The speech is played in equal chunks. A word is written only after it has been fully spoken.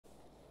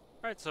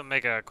Alright, so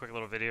make a quick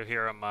little video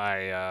here on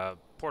my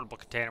portable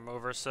container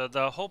mover. So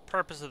the whole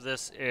purpose of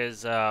this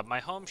is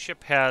my home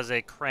ship has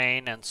a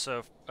crane, and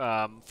so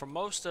for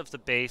most of the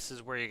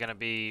bases where you're going to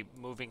be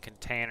moving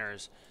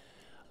containers,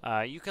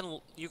 you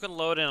can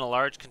load in a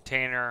large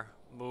container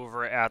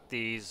mover at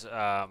these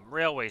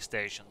railway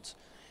stations.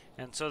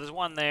 And so there's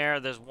one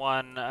there, there's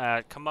one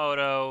at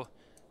Komodo,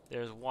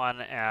 there's one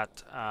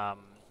at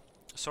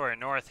Sawyer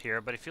North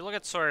here, but if you look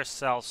at Sawyer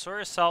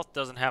South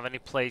doesn't have any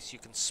place you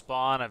can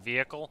spawn a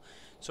vehicle.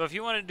 So if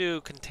you want to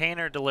do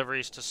container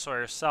deliveries to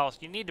Sawyer South,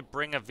 you need to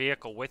bring a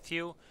vehicle with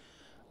you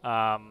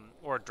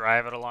or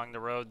drive it along the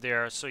road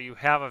there, so you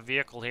have a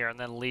vehicle here and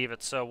then leave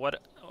it. So what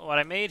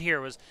I made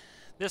here was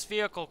this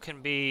vehicle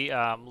can be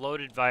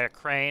loaded via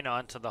crane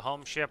onto the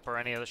home ship or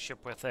any other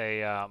ship with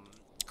a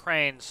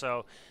crane.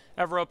 So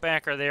I have a rope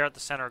anchor there at the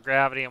center of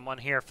gravity and one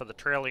here for the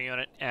trailer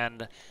unit,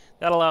 and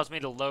that allows me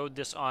to load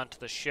this onto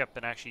the ship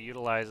and actually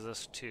utilize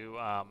this to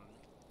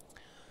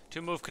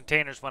move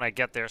containers when I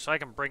get there, so I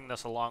can bring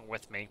this along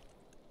with me.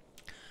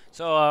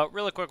 So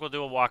really quick, we'll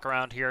do a walk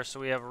around here. So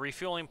we have a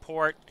refueling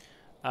port,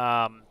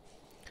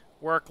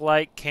 work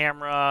light,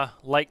 camera,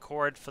 light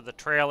cord for the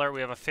trailer.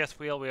 We have a fifth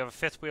wheel. We have a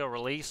fifth wheel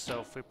release,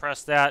 so if we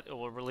press that, it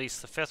will release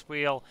the fifth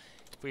wheel.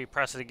 If we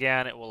press it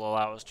again, it will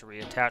allow us to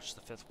reattach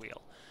the fifth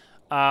wheel.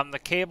 The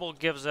cable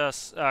gives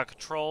us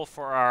control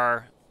for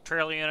our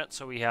trailer unit,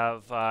 so we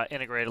have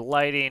integrated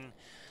lighting.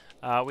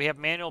 We have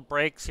manual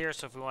brakes here,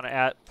 so if we want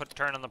to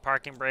turn on the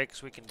parking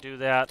brakes, we can do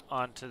that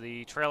onto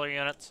the trailer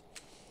units.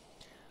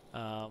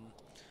 So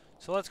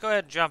let's go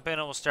ahead and jump in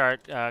and we'll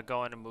start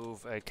going to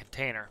move a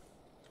container.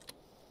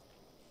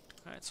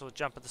 Alright, so we'll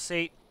jump at the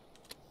seat.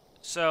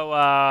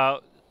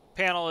 So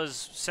panel is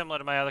similar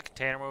to my other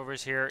container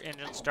movers here.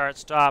 Engine start,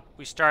 stop.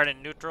 We start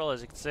in neutral,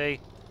 as you can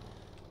see.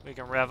 We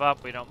can rev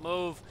up, we don't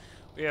move.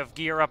 We have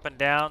gear up and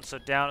down, so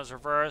down is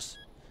reverse.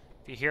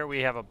 If you hear,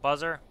 we have a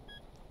buzzer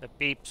that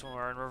beeps when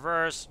we're in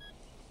reverse.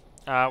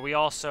 We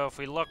also, if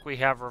we look, we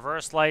have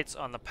reverse lights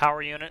on the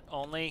power unit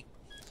only.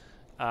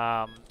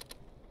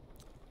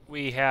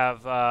 We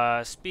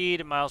have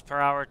speed, miles per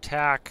hour,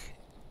 tack,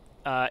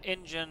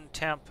 engine,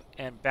 temp,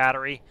 and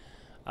battery.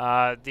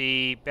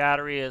 The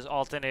battery is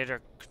alternator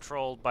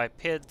controlled by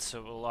PID,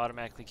 so we'll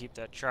automatically keep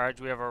that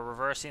charged. We have a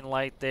reversing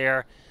light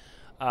there.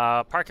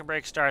 Parking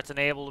brake starts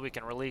enabled. We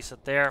can release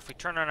it there. If we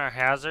turn on our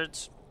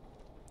hazards,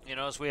 you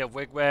notice we have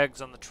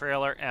wigwags on the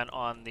trailer and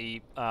on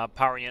the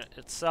power unit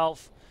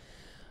itself.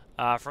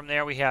 From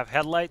there we have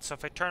headlights. So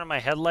if I turn on my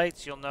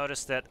headlights, you'll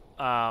notice that,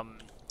 let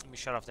me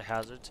shut off the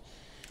hazards.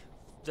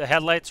 The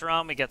headlights are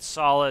on. We get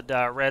solid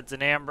reds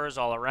and ambers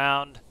all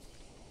around.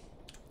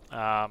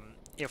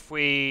 If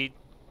we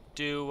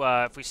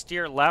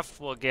steer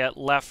left, we'll get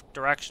left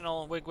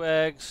directional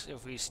wigwags.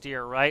 If we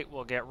steer right,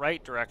 we'll get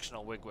right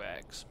directional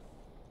wigwags.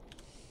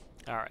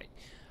 Alright.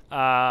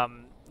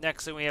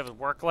 Next thing we have is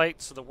work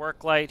light. So the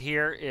work light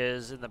here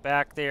is in the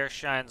back there,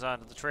 shines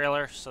onto the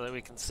trailer so that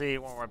we can see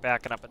when we're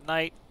backing up at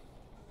night.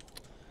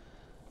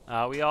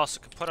 We also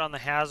can put on the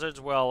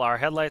hazards while our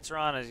headlights are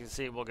on. As you can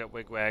see, we'll get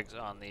wigwags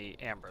on the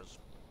ambers.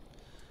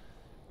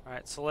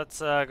 Alright, so let's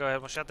go ahead.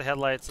 We'll shut the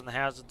headlights and the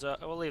hazards.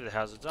 We'll leave the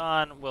hazards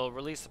on. We'll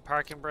release the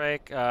parking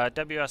brake.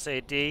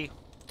 WSAD,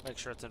 make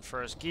sure it's in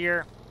first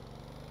gear.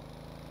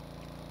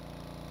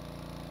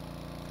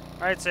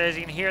 Alright, so as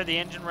you can hear, the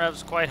engine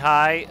revs quite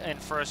high in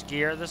first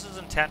gear. This is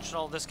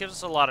intentional. This gives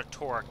us a lot of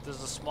torque. This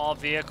is a small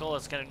vehicle.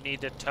 It's going to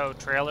need to tow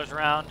trailers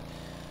around.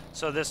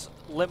 So this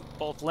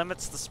both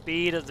limits the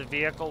speed of the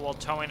vehicle while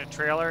towing a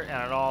trailer,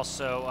 and it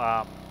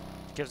also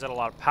gives it a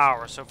lot of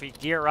power. So if we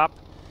gear up,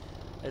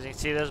 as you can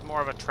see, there's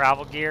more of a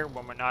travel gear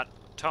when we're not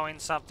towing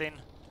something.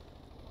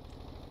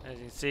 As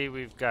you can see,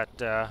 we've got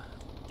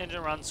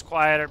engine runs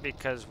quieter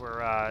because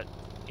we're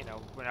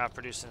not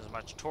producing as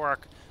much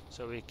torque,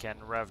 so we can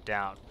rev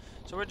down.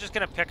 So we're just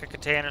going to pick a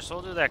container, so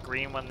we'll do that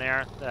green one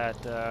there,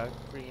 that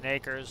green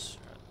acres.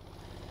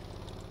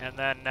 And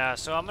then,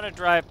 so I'm going to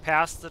drive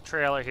past the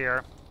trailer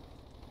here,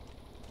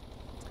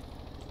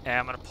 and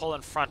I'm going to pull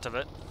in front of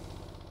it.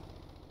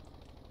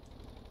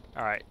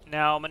 Alright,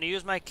 now I'm going to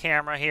use my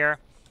camera here,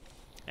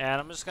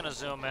 and I'm just going to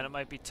zoom in. It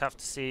might be tough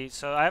to see.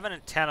 So I have an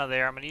antenna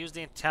there. I'm going to use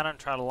the antenna and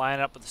try to line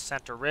it up with the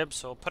center rib,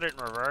 so we'll put it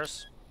in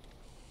reverse.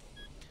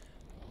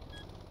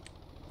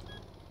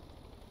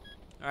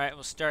 Alright,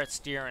 we'll start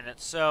steering it.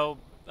 So,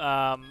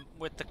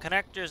 with the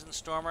connectors and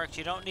Stormworks,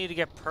 you don't need to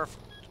get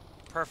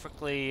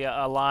perfectly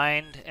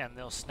aligned, and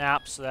they'll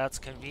snap, so that's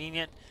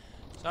convenient.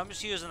 So I'm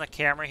just using the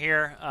camera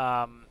here.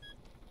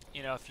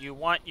 If you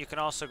want, you can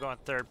also go in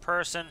third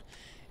person,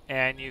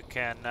 and you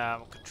can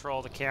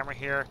control the camera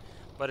here.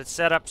 But it's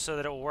set up so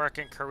that it will work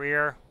in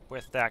career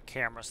with that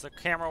camera. So the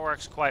camera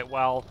works quite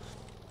well.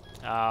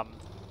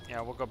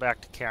 We'll go back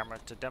to camera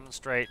to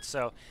demonstrate.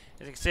 So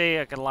as you can see,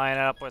 I can line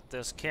it up with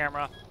this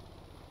camera.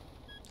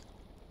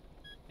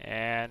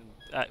 And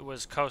it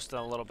was coasting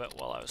a little bit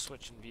while I was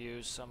switching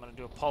views, so I'm going to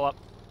do a pull-up.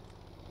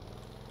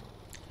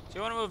 So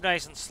you want to move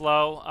nice and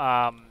slow.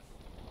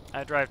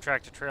 I drive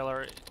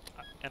tractor-trailer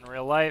in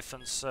real life,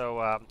 and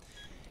so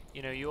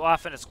you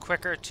often it's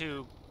quicker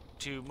to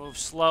to move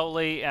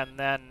slowly and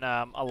then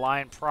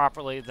align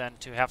properly than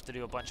to have to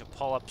do a bunch of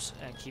pull-ups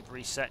and keep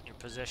resetting your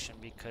position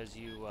because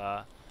you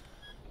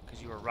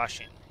were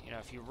rushing. You know,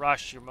 if you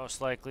rush, you're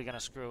most likely going to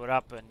screw it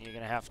up, and you're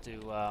going to have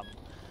to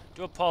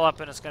do a pull-up,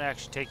 and it's going to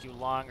actually take you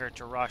longer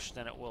to rush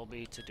than it will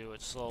be to do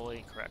it slowly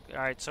and correctly.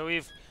 All right, so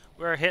we've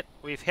hit,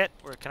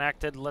 we're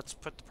connected. Let's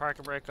put the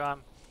parking brake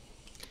on.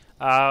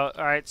 All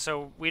right,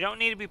 so we don't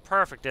need to be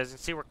perfect. As you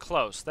can see, we're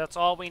close. That's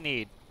all we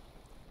need.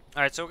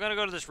 All right, so we're going to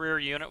go to this rear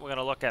unit. We're going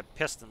to look at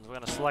pistons. We're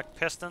going to select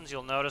pistons.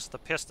 You'll notice the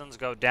pistons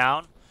go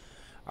down.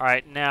 All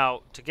right,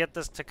 now to get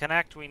this to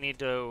connect, we need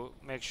to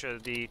make sure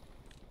the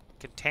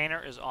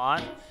container is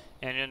on,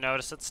 and you'll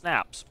notice it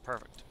snaps.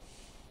 Perfect.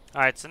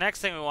 All right, so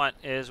next thing we want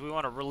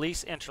to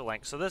release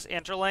interlink. So this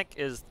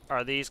interlink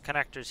are these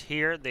connectors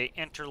here. They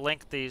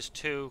interlink these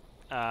two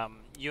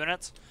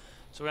units.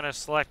 So we're going to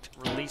select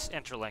release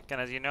interlink, and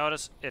as you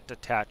notice, it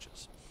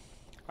detaches.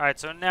 All right,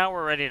 so now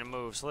we're ready to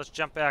move. So let's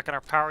jump back in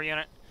our power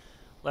unit.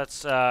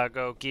 Let's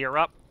go gear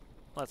up.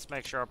 Let's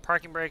make sure our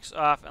parking brake's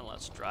off, and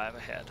let's drive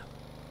ahead.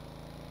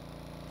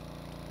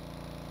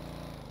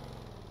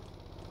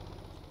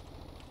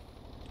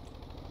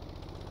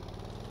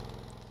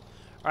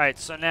 All right,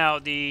 so now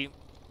the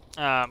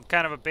kind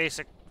of a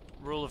basic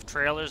rule of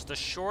trailers. The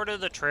shorter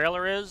the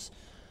trailer is,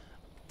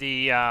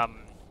 the I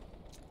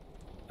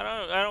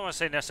don't want to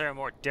say necessarily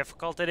more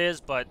difficult it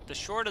is, but the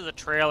shorter the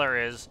trailer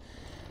is,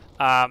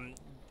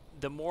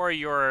 the more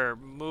your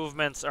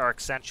movements are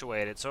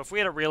accentuated. So if we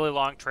had a really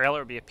long trailer,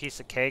 it would be a piece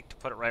of cake to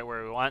put it right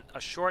where we want.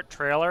 A short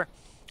trailer,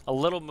 a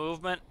little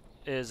movement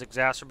is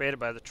exacerbated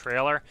by the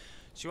trailer.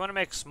 So you want to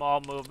make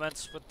small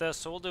movements with this.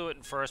 So we'll do it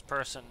in first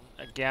person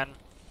again.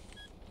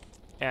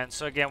 And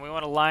so again, we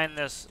want to line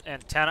this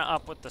antenna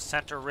up with the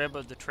center rib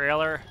of the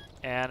trailer.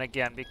 And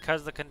again,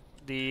 because the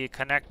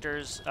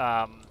connectors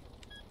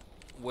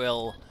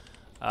will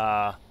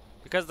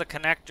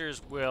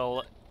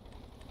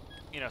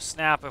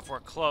snap if we're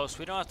close,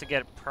 we don't have to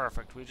get it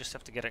perfect. We just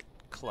have to get it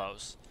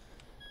close.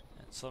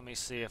 And so let me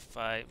see if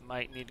I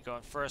might need to go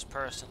in first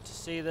person to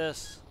see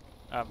this.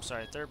 I'm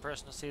sorry, third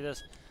person to see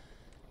this.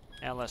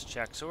 And let's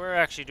check. So we're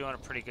actually doing a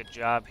pretty good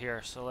job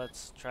here. So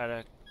let's try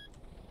to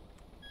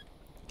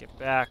get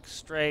back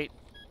straight.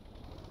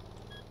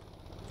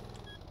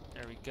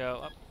 There we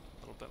go. Up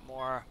a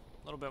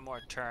little bit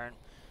more turn.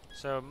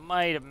 So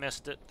might have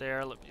missed it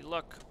there. Let me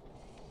look.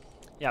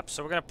 Yep,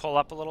 so we're going to pull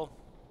up a little.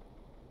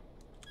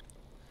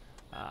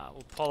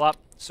 We'll pull up.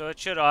 So it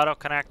should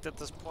auto-connect at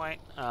this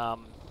point.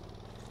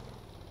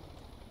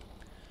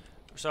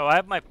 So I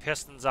have my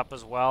pistons up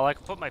as well. I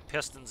can put my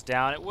pistons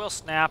down. It will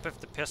snap if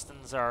the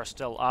pistons are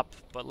still up,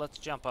 but let's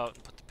jump out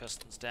and put the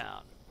pistons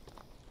down.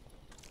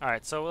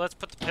 Alright, so let's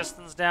put the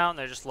pistons down.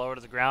 They're just lower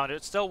to the ground.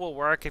 It still will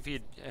work if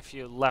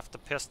you left the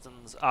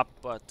pistons up,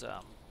 but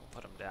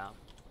put them down.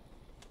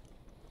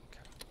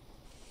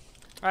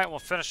 Alright, we'll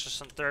finish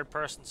this in third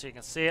person so you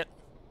can see it.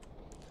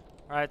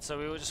 Alright, so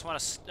we just want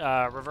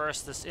to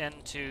reverse this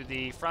into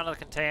the front of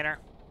the container.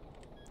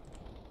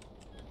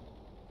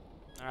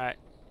 Alright,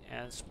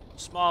 and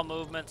small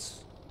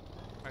movements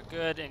are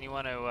good, and you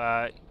want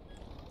to,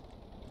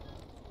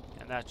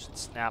 and that should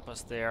snap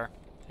us there.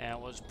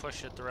 And we'll just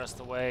push it the rest of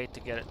the way to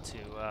get it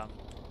to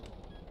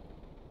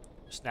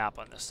snap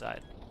on this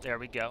side. There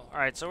we go.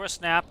 Alright, so we're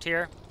snapped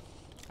here.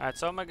 Alright,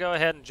 so I'm going to go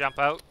ahead and jump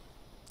out.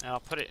 And I'll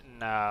put it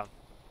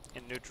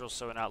in neutral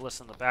so we're not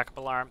listening to the backup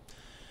alarm.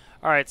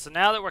 Alright, so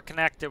now that we're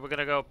connected, we're going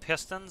to go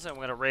pistons, and we're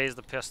going to raise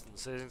the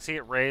pistons. So you can see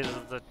it raises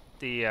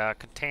the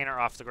container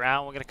off the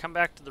ground. We're going to come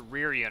back to the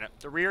rear unit.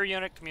 The rear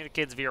unit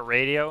communicates via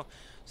radio,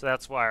 so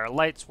that's why our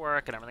lights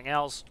work and everything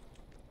else.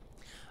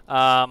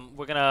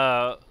 We're going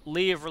to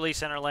leave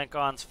release interlink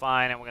on, it's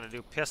fine, and we're going to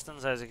do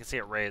pistons. As you can see,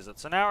 it raised it.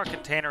 So now our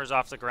container is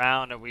off the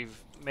ground, and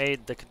we've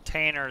made the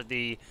container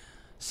the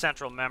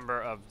central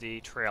member of the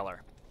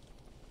trailer.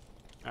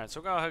 Alright,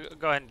 so we'll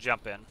go ahead and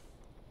jump in.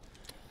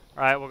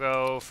 Alright, we'll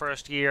go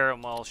first gear,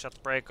 and we'll shut the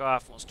brake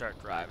off, and we'll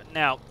start driving.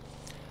 Now,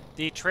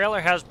 the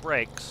trailer has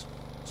brakes,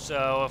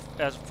 so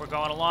as we're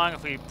going along,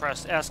 if we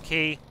press S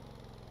key,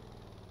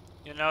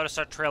 you'll notice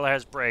our trailer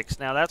has brakes.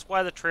 Now, that's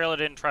why the trailer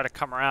didn't try to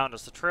come around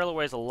us. The trailer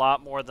weighs a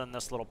lot more than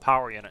this little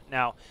power unit.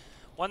 Now,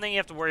 one thing you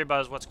have to worry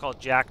about is what's called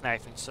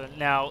jackknifing. So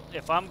now,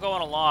 if I'm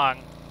going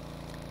along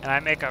and I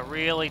make a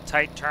really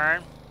tight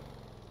turn,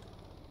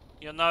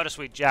 you'll notice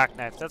we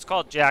jackknife. That's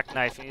called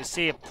jackknifing. You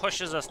see it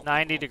pushes us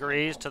 90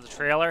 degrees to the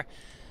trailer.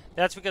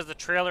 That's because the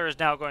trailer is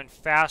now going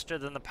faster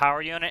than the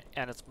power unit,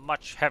 and it's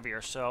much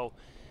heavier. So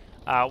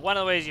one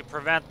of the ways you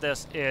prevent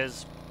this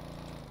is,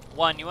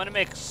 one, you want to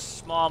make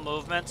small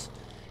movements,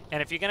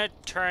 and if you're going to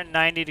turn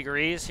 90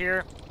 degrees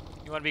here,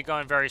 you want to be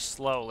going very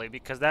slowly,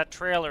 because that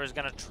trailer is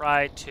going to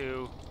try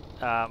to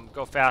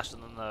go faster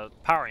than the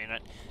power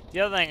unit. The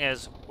other thing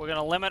is, we're going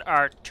to limit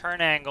our turn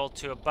angle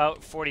to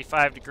about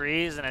 45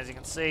 degrees, and as you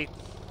can see,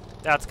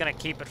 that's going to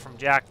keep it from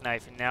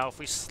jackknifing. Now, if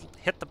we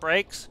hit the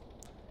brakes,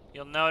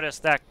 you'll notice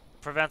that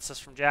prevents us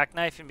from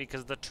jackknifing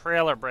because the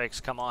trailer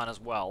brakes come on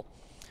as well.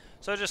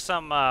 So just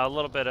some a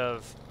little bit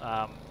of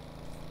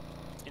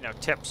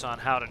tips on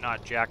how to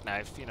not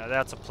jackknife.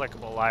 That's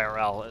applicable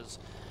IRL. Is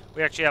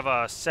we actually have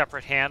a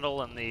separate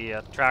handle in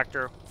the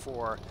tractor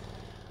for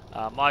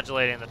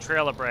modulating the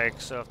trailer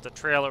brake. So if the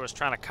trailer was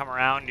trying to come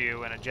around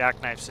you in a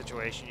jackknife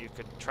situation, you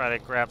could try to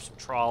grab some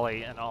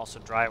trolley and also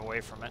drive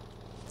away from it.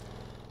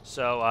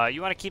 So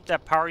you want to keep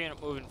that power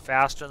unit moving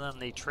faster than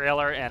the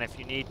trailer, and if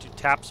you need to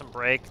tap some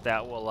brake,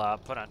 that will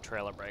put on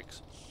trailer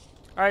brakes.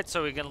 All right,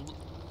 so we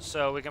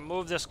can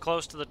move this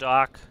close to the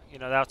dock.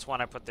 That's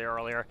one I put there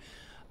earlier.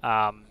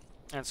 And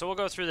so we'll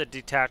go through the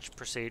detach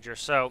procedure.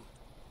 So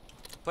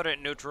put it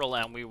in neutral,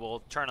 and we will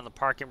turn on the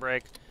parking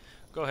brake.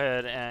 Go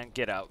ahead and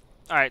get out.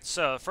 All right,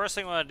 so the first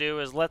thing we want to do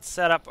is let's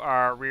set up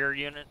our rear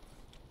unit.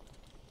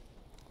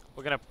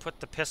 We're going to put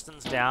the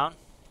pistons down.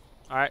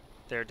 All right,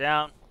 they're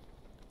down.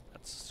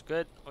 That's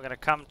good. We're going to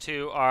come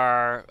to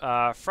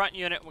our front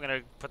unit. We're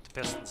going to put the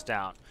pistons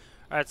down.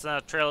 All right, so now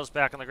the trailer's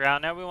back on the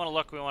ground. Now we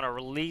want to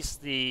release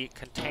the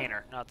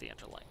container, not the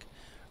interlink.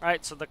 All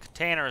right, so the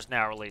container is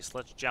now released.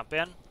 Let's jump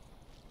in.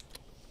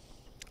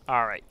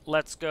 All right,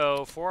 let's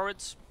go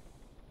forwards.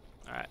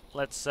 All right,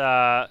 let's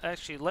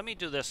actually, let me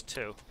do this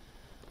too.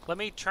 Let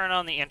me turn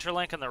on the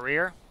interlink in the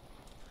rear.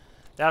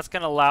 That's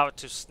going to allow it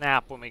to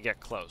snap when we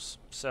get close.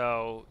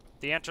 So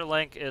the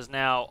interlink is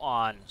now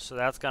on, so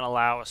that's going to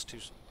allow us to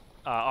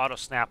auto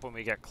snap when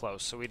we get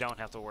close, so we don't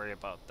have to worry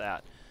about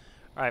that.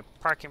 All right,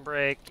 parking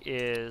brake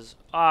is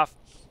off.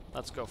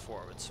 Let's go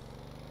forwards.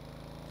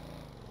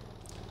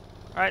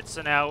 All right,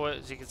 so now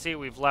as you can see,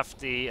 we've left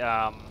the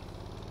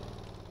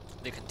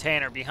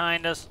container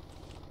behind us,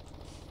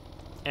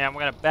 and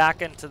we're going to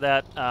back into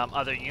that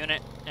other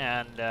unit,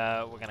 and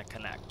we're going to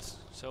connect.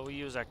 So we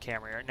use our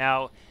camera here.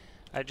 Now,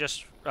 I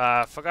just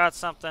forgot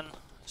something.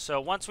 So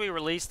once we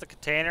release the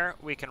container,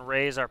 we can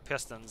raise our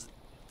pistons.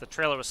 The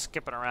trailer was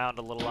skipping around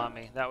a little on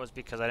me. That was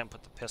because I didn't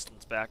put the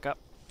pistons back up.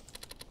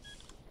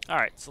 All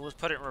right, so let's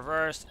put it in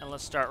reverse, and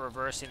let's start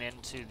reversing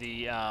into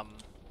the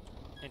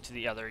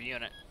other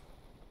unit.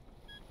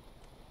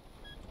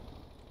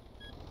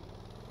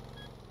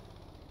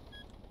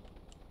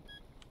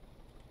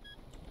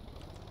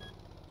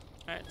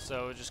 All right,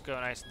 so we'll just go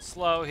nice and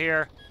slow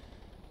here.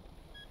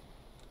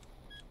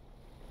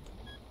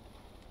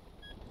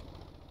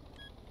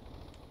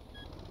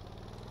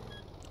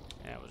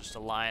 And we'll just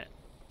align it.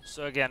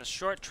 So again, a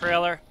short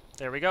trailer.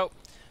 There we go.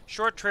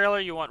 Short trailer,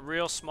 you want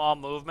real small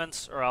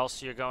movements, or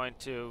else you're going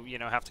to,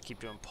 have to keep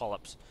doing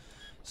pull-ups.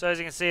 So as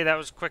you can see, that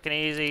was quick and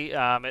easy.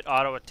 It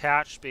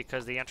auto-attached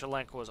because the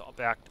interlink was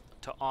back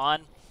to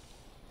on.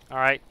 All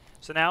right.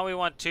 So now we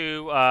want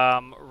to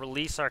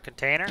release our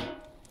container.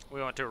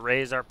 We want to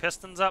raise our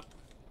pistons up.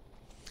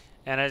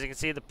 And as you can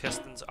see, the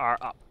pistons are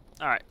up.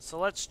 All right. So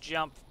let's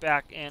jump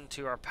back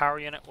into our power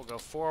unit. We'll go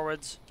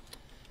forwards.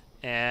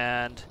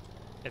 And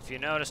if you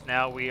notice,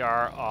 now we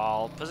are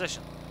all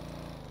positioned.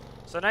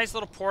 So a nice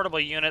little portable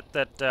unit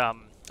that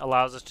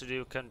allows us to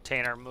do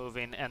container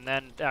moving and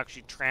then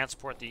actually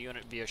transport the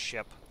unit via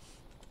ship.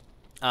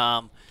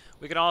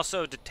 We can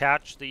also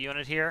detach the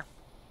unit here.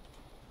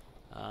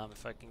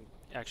 If I can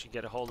actually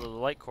get a hold of the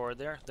light cord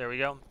there. There we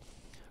go.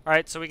 All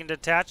right, so we can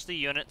detach the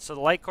unit. So the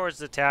light cord is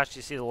detached.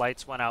 You see the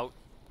lights went out.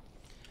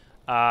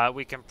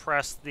 We can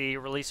press the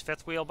release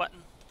fifth wheel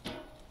button,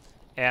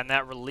 and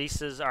that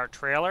releases our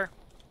trailer.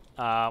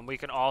 We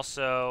can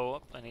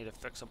also, I need to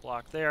fix a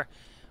block there.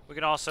 We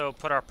can also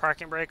put our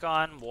parking brake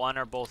on, one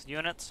or both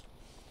units.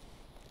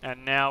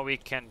 And now we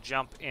can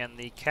jump in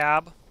the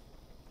cab,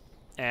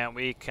 and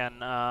we can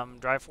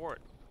drive forward.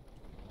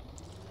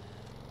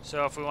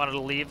 So if we wanted to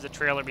leave the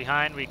trailer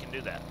behind, we can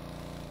do that.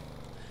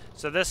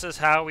 So this is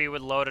how we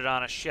would load it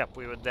on a ship.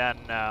 We would then,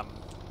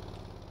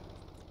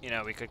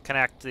 we could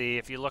connect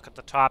if you look at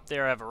the top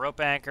there, I have a rope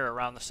anchor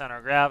around the center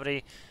of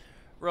gravity.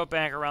 Rope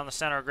anchor around the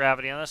center of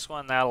gravity on this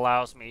one. That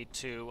allows me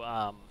to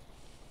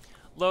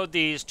load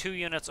these 2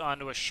 units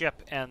onto a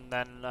ship and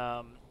then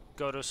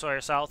go to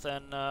Sawyer South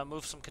and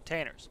move some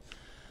containers.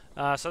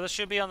 So this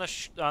should be on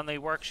the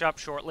workshop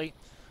shortly.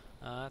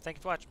 Thank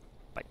you for watching.